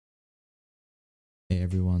Hey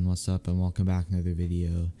everyone, what's up and welcome back to another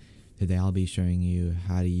video. Today I'll be showing you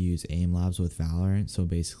how to use Aimlabs with Valorant, so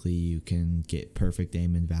basically you can get perfect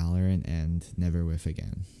aim in Valorant and never whiff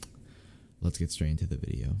again. Let's get straight into the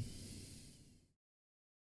video.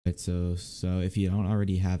 Right, so if you don't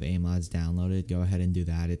already have Aimlabs downloaded, go ahead and do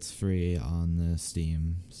that. It's free on the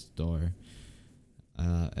Steam store.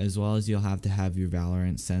 As well as you'll have to have your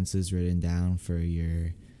Valorant senses written down for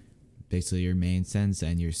basically your main sense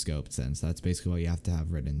and your scoped sense. That's basically what you have to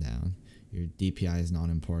have written down. Your DPI is not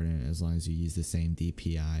important as long as you use the same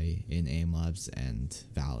DPI in Aimlabs and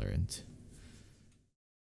Valorant.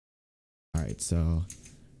 Alright, so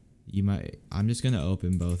I'm just going to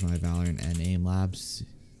open both my Valorant and Aimlabs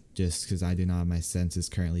just because I do not have my senses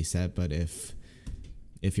currently set, but if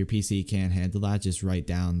your PC can't handle that, just write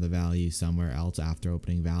down the value somewhere else after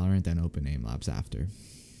opening Valorant, then open Aimlabs after.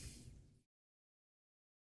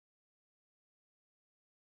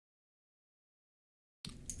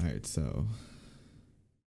 Alright, so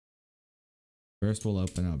first we'll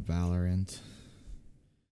open up Valorant,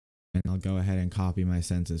 and I'll go ahead and copy my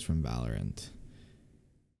senses from Valorant.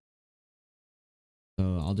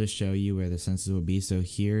 So I'll just show you where the senses will be. So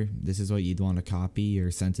here, this is what you'd want to copy: your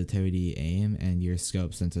sensitivity aim and your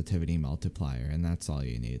scope sensitivity multiplier, and that's all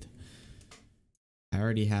you need. I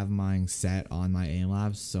already have mine set on my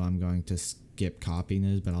Aimlabs, so I'm going to skip copying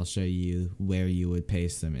those, but I'll show you where you would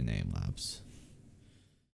paste them in Aimlabs.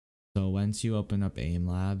 So once you open up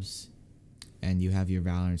Aimlabs and you have your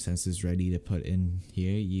Valorant senses ready to put in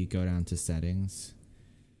here, you go down to settings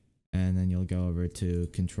and then you'll go over to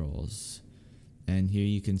controls. And here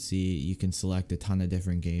you can see you can select a ton of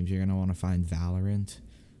different games. You're going to want to find Valorant.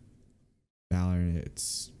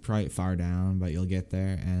 It's probably far down, but you'll get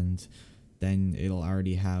there, and then it'll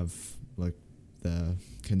already have like the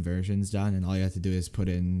conversions done, and all you have to do is put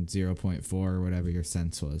in 0.4 or whatever your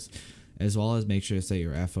sense was. As well as make sure to set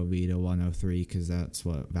your FOV to 103 because that's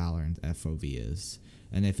what Valorant FOV is.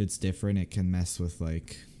 And if it's different, it can mess with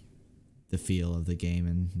like the feel of the game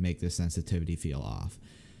and make the sensitivity feel off.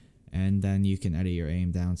 And then you can edit your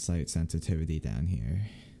aim down sight sensitivity down here.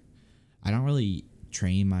 I don't really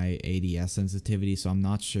train my ADS sensitivity, so I'm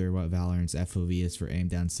not sure what Valorant's FOV is for aim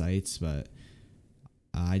down sights, but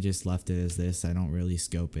I just left it as this. I don't really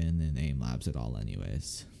scope in Aimlabs at all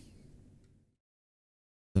anyways.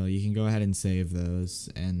 So you can go ahead and save those,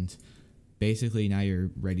 and basically now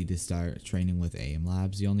you're ready to start training with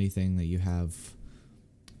Aimlabs. The only thing that you have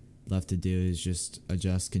left to do is just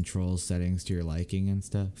adjust control settings to your liking and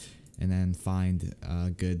stuff, and then find a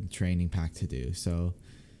good training pack to do. So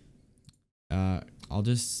I'll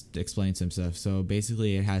just explain some stuff. So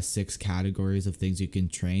basically it has 6 categories of things you can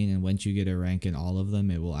train, and once you get a rank in all of them,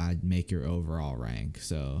 it will make your overall rank.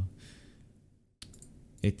 So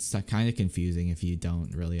it's kind of confusing if you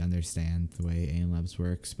don't really understand the way Aimlabs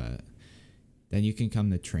works, but then you can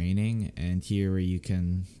come to training, and here where you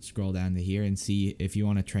can scroll down to here and see if you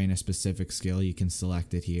want to train a specific skill, you can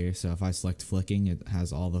select it here. So if I select flicking, it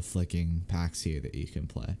has all the flicking packs here that you can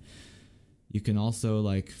play. You can also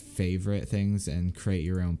like favorite things and create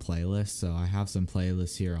your own playlist. So I have some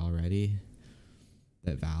playlists here already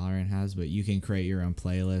that Valorant has, but you can create your own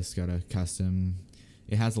playlist, go to custom.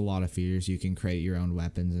 It has a lot of features. You can create your own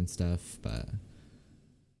weapons and stuff, but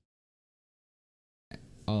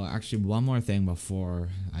oh, actually one more thing before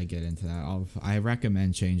I get into that. I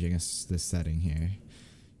recommend changing this setting here.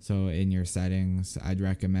 So in your settings, I'd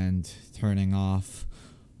recommend turning off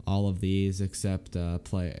all of these except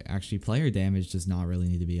player damage does not really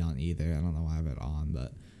need to be on either. I don't know why I have it on,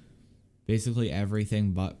 but basically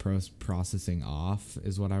everything but processing off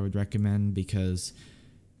is what I would recommend, because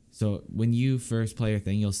so when you first play your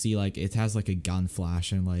thing, you'll see like it has like a gun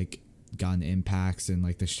flash and like gun impacts and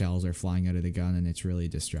like the shells are flying out of the gun, and it's really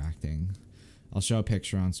distracting. I'll show a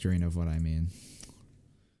picture on screen of what I mean.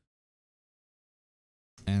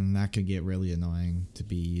 And that could get really annoying to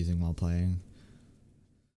be using while playing.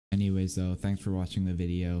 Anyways though, thanks for watching the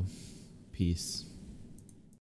video. Peace.